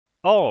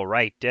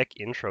Alright, deck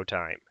intro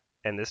time.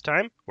 And this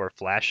time, we're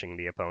flashing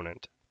the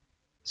opponent.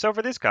 So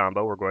for this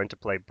combo, we're going to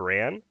play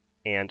Brann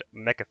and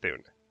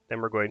Mecha'thun. Then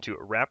we're going to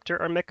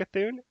Raptor our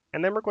Mecha'thun,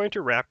 and then we're going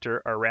to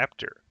Raptor our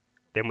Raptor.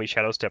 Then we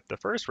Shadowstep the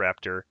first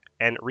Raptor,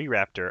 and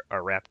re-Raptor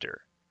our Raptor.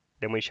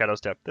 Then we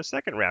Shadowstep the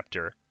second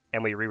Raptor,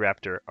 and we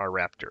re-Raptor our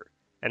Raptor.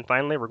 And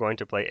finally, we're going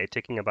to play a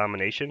Ticking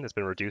Abomination that's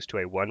been reduced to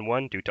a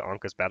 1/1 due to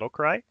Ankha's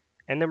Battlecry,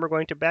 and then we're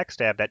going to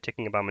Backstab that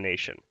Ticking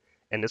Abomination.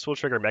 And this will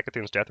trigger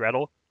Mecha'thun's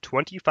deathrattle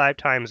 25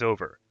 times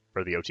over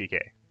for the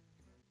OTK.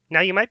 Now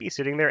you might be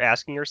sitting there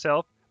asking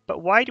yourself,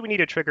 but why do we need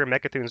to trigger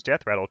Mecha'thun's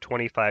deathrattle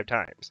 25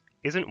 times?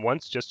 Isn't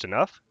once just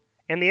enough?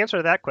 And the answer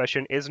to that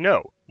question is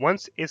no,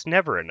 once is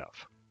never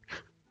enough.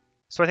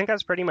 So I think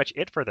that's pretty much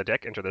it for the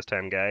deck intro this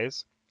time,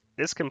 guys.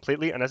 This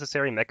completely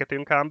unnecessary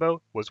Mecha'thun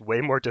combo was way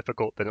more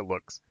difficult than it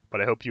looks,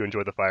 but I hope you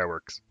enjoy the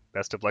fireworks.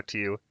 Best of luck to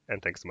you,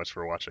 and thanks so much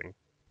for watching.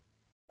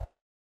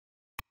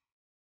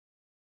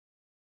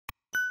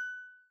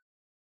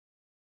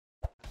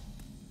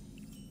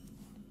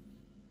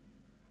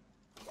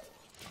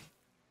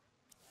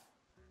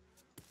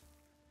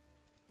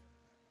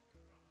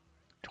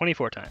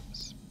 "24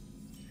 times.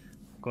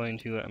 Going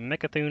to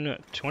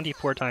Mecha'thun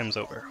 24 times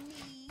over,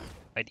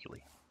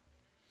 ideally.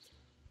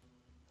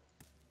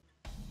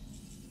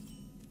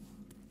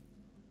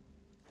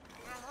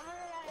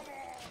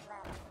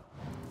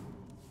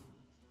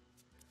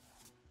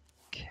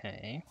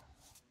 Okay.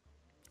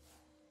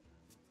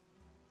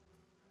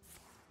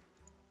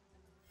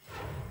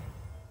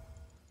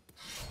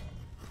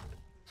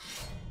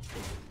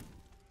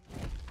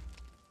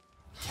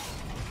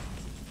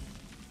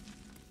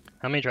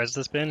 How many tries has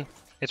this been?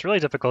 It's really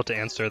difficult to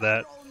answer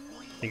that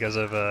because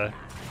of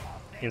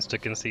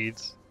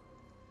insta-concedes.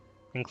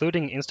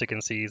 Including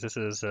insta-concedes, this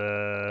is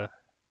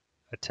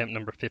attempt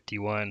number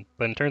 51,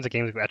 but in terms of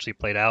games we've actually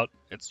played out,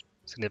 it's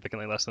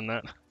significantly less than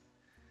that.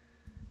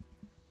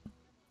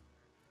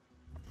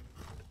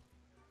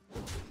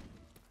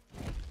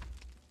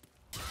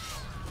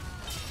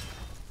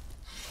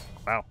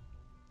 Wow,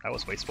 that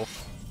was wasteful.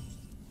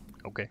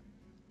 Okay,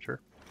 sure.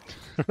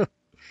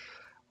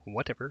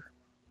 Whatever.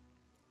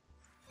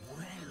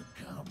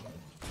 Welcome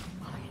to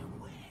my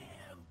web.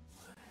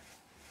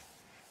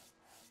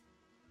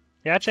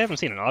 Yeah, actually I haven't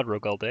seen an odd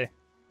rogue all day.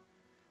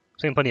 I've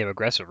seen plenty of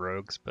aggressive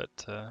rogues, but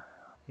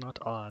not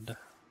odd.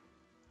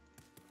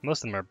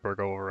 Most of them are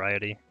Burgo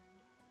variety.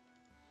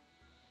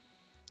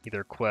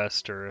 Either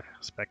quest or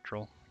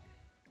spectral.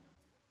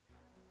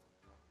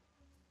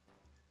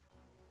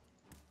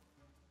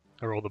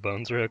 I roll the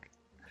bones rogue.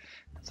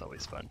 It's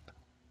always fun.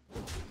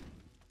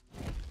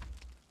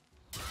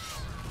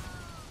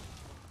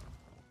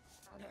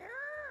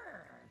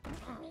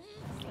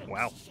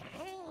 Wow.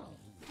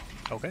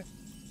 Okay.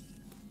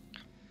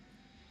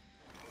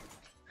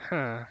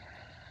 Huh.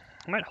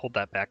 I might hold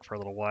that back for a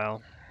little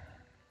while.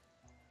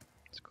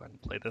 Let's go ahead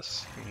and play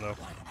this, even though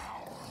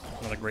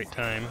it's not a great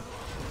time.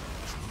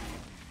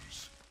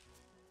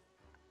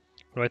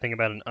 What do I think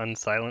about an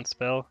unsilent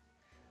spell?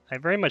 I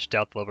very much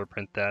doubt they'll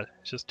overprint that.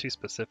 It's just too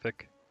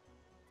specific.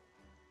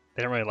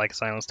 They don't really like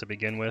silence to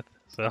begin with,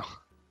 so...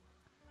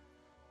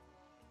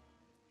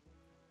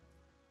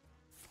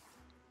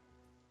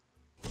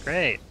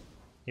 Great!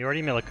 You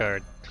already mill a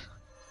card.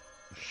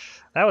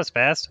 That was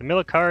fast. I mill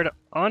a card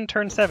on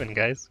turn 7,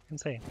 guys.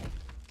 Insane.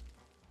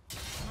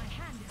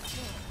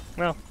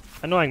 Well,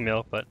 annoying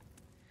mill, but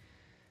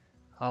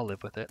I'll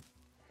live with it.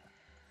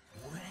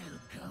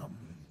 Welcome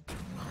to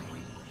my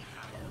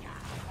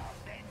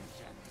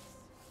vengeance.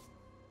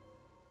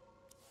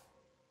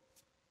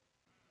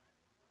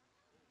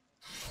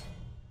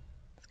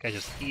 This guy's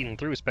just eating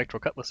through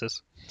spectral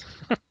cutlasses.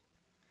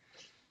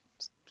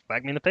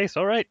 Whack me in the face.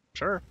 Alright,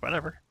 sure,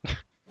 whatever.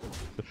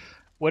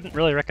 Wouldn't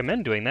really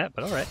recommend doing that,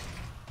 but alright.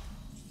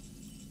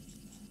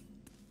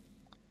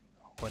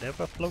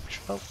 Whatever floats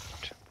your boat.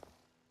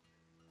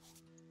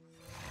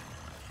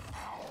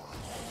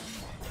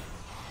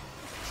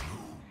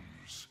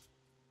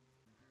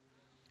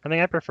 I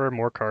think I prefer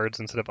more cards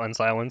instead of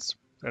unsilence.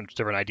 It's a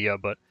different idea,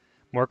 but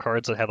more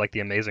cards that have like the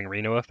amazing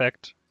Reno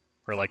effect,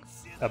 or like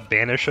a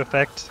banish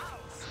effect,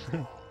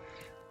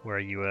 where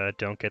you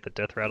don't get the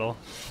death rattle.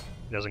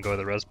 It doesn't go to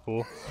the res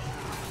pool.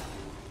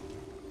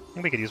 I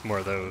think we could use more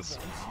of those.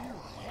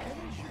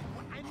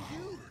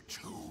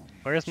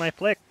 Where's my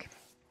Flick?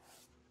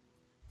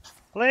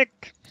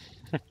 Flick!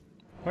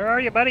 Where are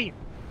you, buddy?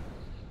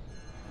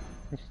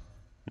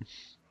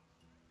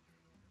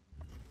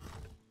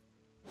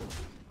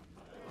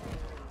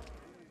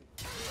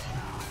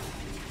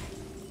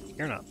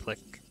 You're not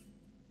Flick.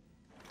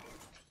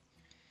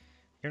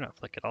 You're not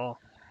Flick at all.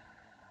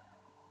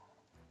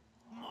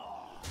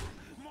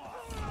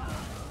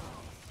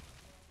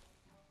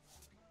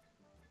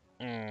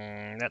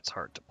 That's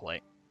hard to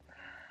play.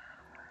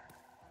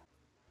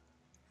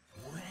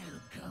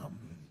 Welcome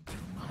to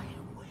my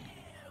web.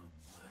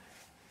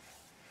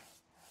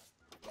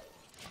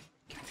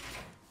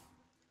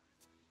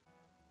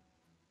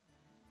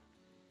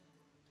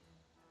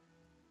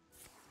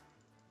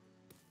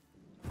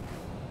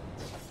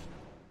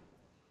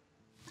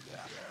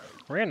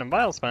 Random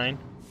Vile Spine.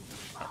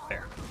 Not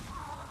fair.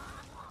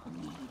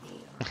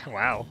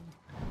 Wow.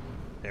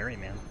 Very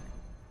man.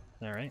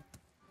 Alright.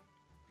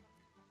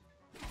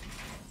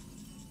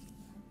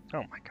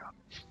 Oh my god.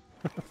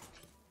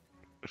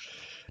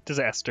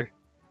 Disaster.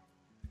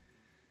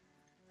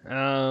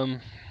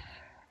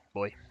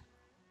 Boy.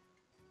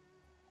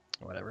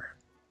 Whatever.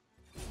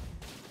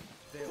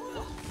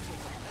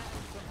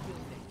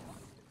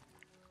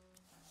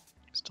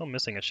 Still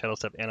missing a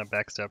Shadowstep and a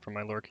Backstab from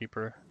my Lore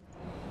Keeper,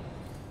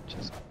 which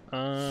is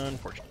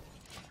unfortunate.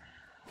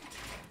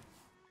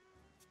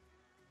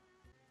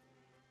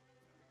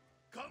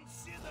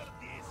 Consider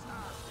this a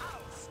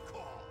house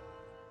call.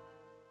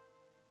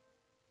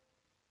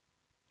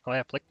 Oh, I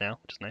have Flick now,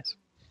 which is nice.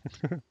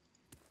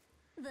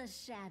 The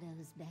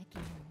shadows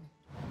beckon.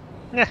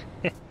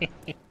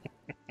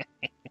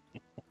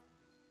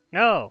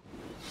 No!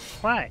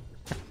 Why?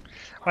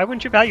 Why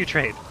wouldn't you value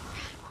trade?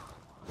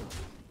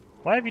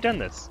 Why have you done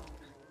this?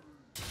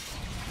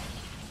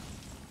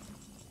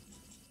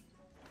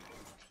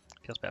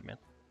 Feels bad, man.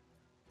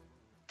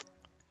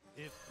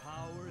 If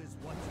power is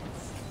what you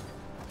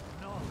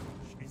seek,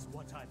 knowledge is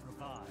what I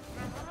provide.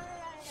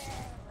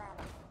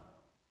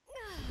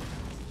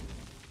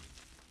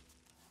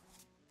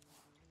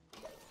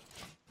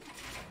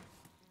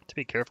 To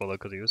be careful though,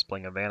 because he was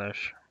playing a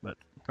Vanish, but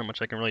not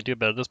much I can really do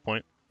about it at this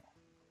point.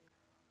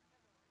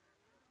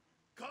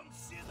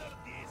 Consider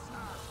this a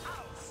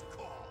house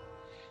call.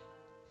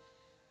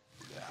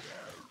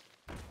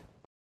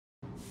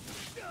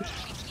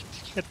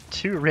 Got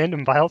 2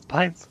 random Vile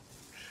Spines.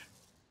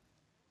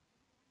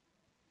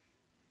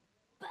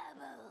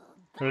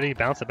 Or did he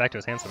bounce it back to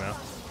his hand somehow?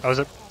 Oh, was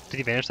it? Did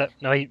he vanish that?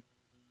 No, he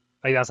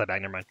bounced that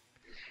back. Never mind.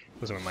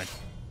 Losing my mind.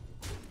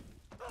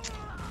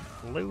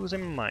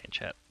 Losing my mind,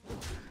 chat.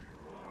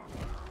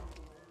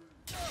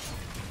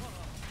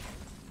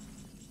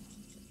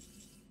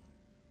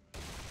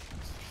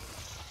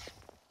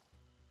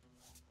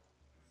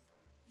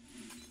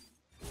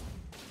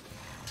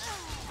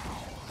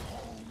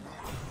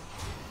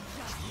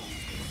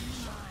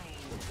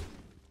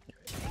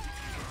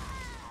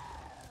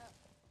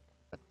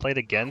 Played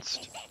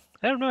against?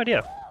 I have no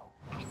idea.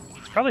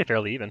 It's probably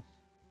fairly even.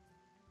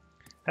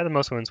 I had the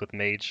most wins with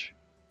Mage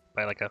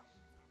by like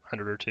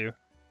 100 or 2.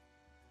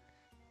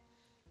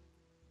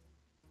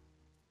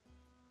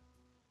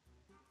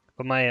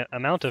 But my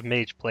amount of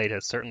Mage played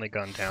has certainly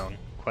gone down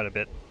quite a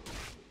bit.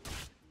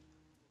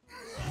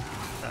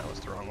 That was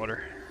the wrong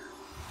order.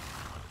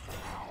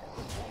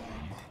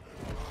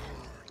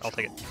 I'll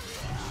take it.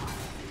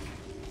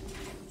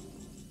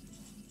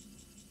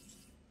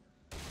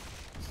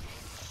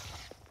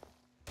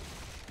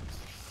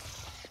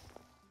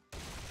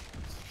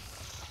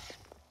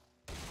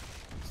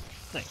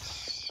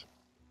 Nice.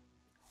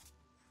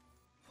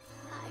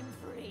 I'm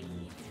free,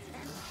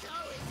 and so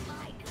is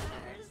my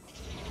curse.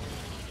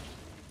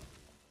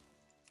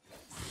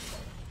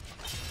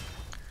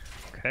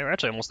 Okay, we're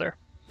actually almost there.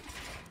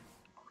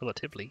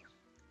 Relatively.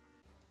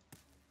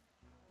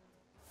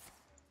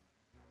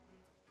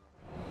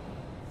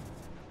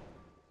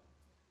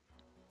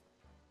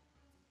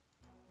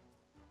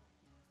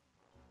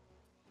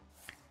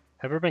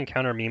 Have you ever been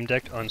counter meme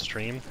decked on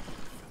stream?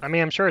 I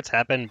mean, I'm sure it's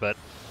happened, but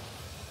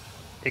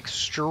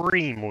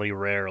extremely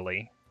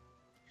rarely.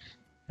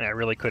 And I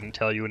really couldn't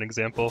tell you an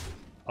example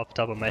off the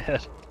top of my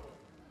head.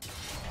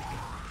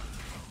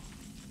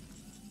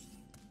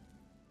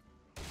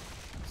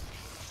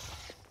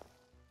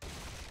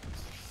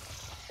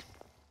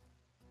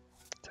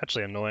 It's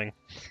actually annoying.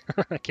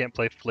 I can't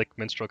play Flick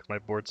Minstrel because my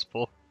board's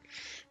full.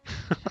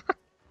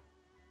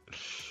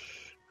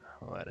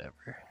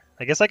 Whatever.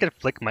 I guess I could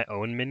flick my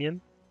own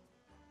minion.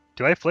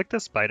 Do I flick the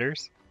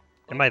spiders?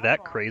 Am I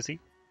that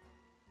crazy?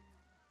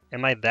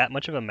 Am I that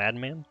much of a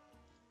madman?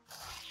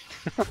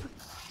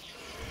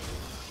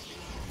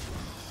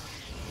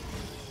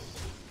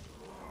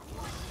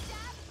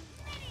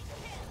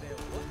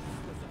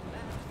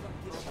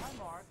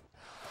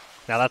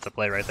 Now that's a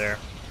play right there.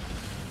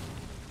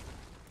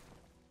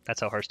 That's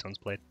how Hearthstone's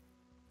played.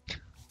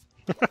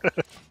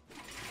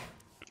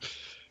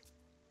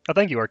 Oh,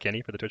 thank you,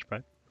 Arcani, for the Twitch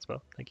Prime as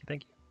well. Thank you,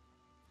 thank you.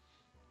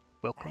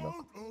 Welcome,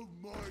 welcome.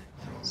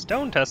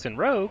 Stone Tuscan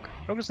Rogue?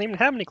 Rogue doesn't even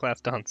have any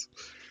class dons.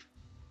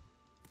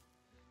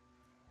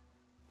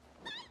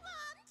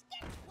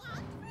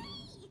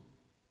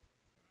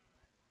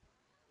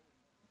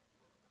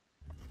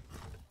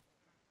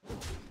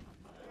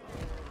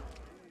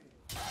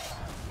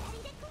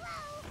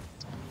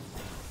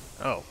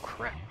 Oh,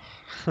 crap.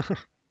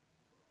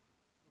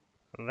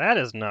 That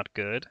is not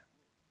good.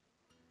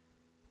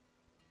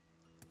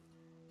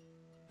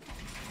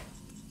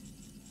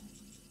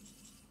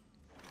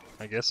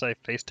 I guess I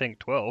face tank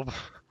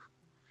 12.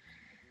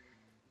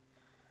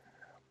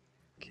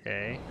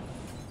 Okay.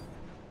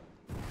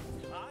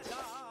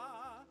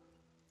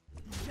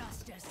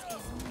 Justice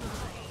is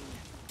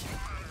mine.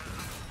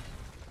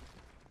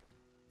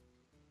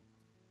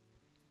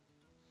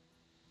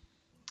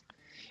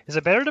 Is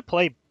it better to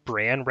play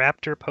Brann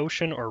Raptor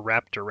Potion or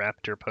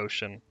Raptor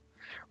Potion?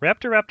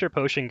 Raptor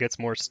Potion gets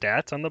more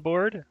stats on the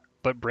board,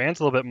 But Brand's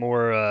a little bit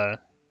more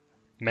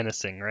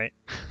menacing, right?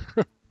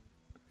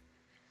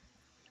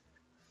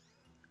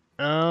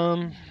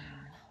 I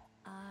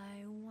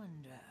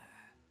wonder.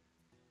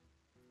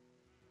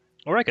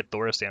 Or I could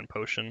Thorisand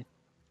Potion.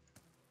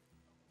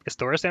 Is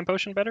Thorisand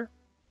Potion better?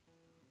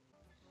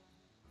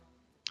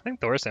 I think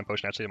Thorisand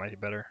Potion actually might be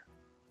better.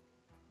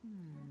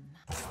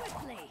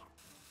 Quickly.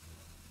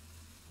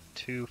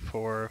 2,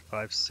 4,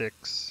 5,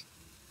 6,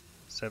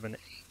 7,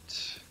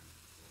 8.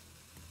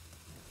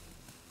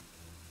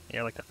 Yeah,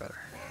 I like that better.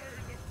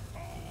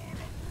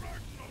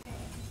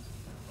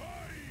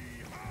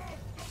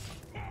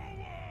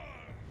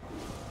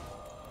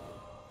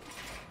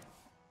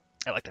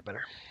 I like that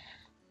better.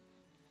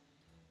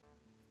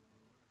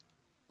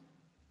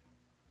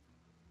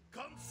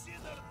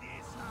 Consider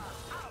this a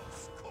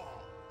house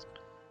call.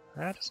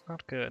 That is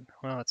not good.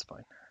 Well, that's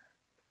fine.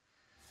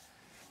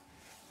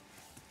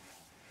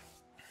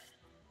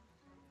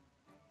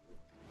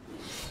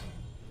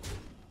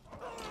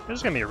 This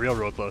is gonna be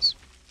real close.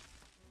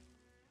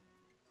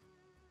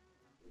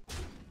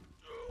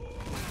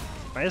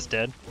 Am I just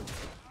dead?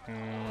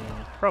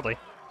 Probably.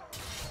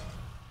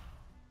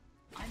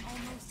 I'm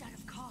almost out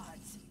of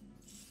cards.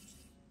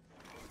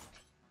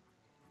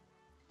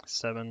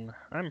 7.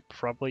 I'm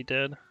probably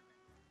dead.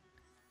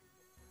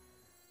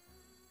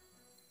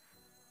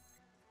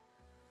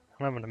 I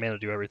don't have enough mana to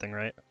do everything,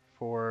 right?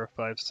 4,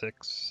 5,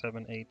 6,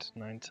 7, 8,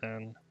 9,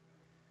 10.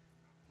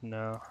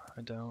 No,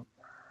 I don't.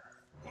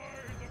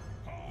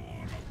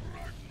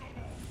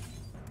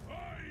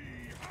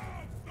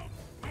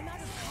 I'm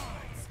out of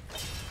cards.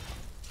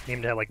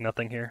 Aim to have like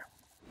nothing here.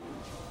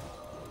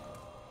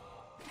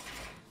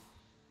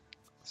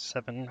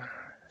 7.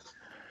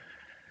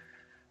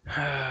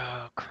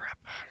 Oh, crap.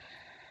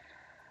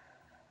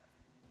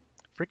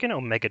 Freaking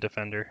Omega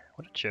Defender.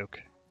 What a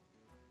joke.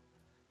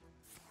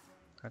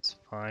 That's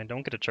fine.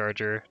 Don't get a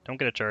charger. Don't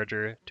get a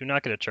charger. Do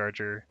not get a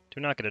charger.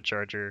 Do not get a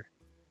charger.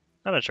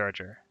 Not a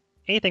charger.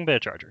 Anything but a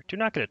charger. Do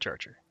not get a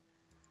charger.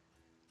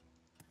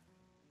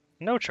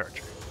 No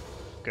charger.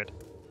 Good.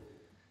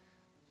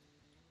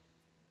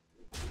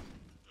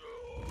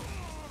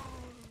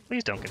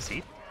 Please don't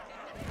concede.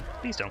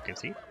 Please don't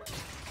concede.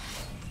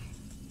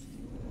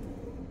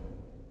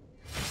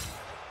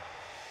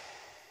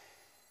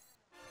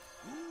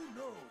 Who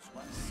knows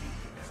what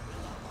secrets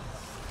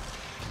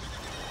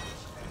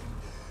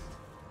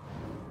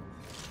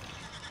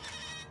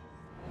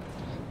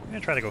I'm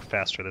gonna try to go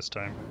faster this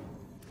time.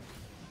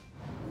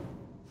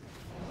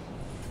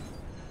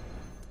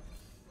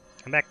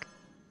 I'm back.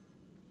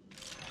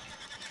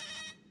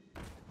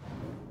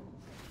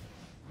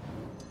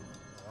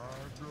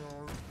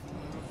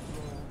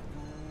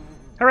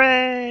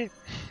 Hooray!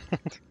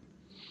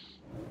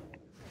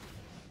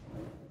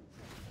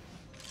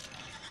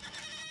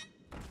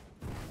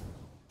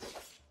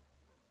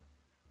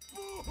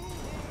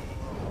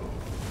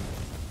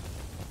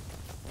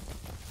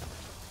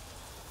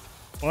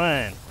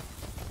 One.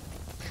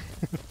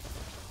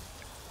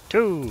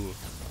 2.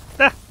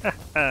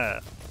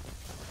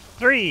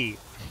 3.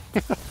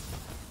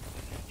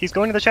 He's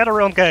going to the Shadow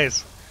Realm,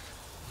 guys.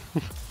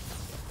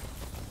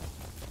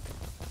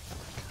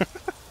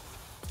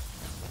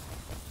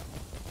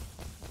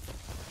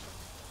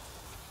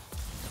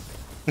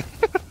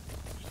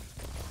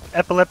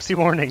 Epilepsy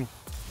warning.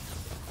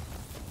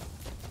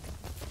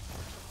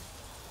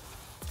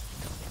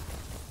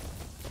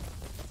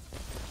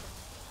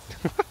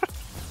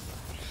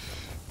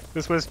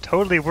 This was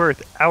totally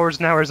worth hours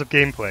and hours of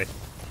gameplay.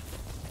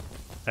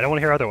 I don't want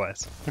to hear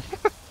otherwise.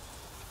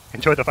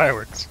 Enjoy the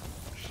fireworks.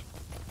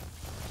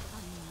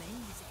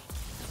 Amazing.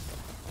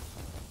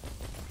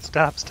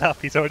 Stop,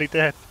 stop, he's already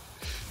dead.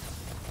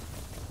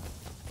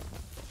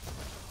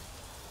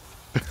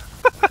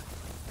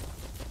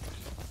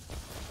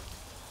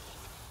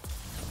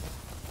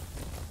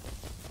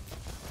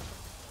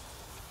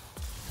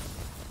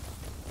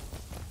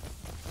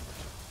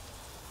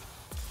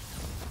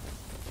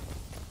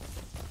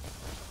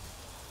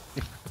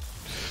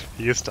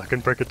 He is stuck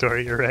in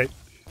purgatory, you're right.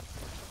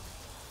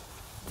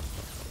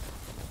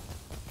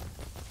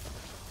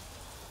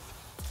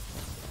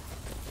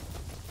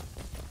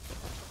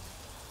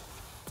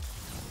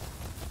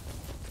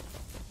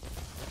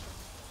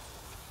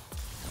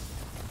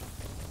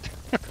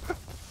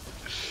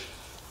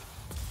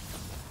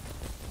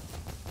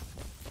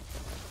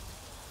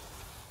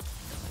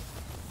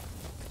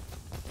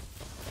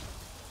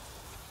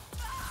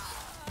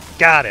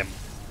 Got him!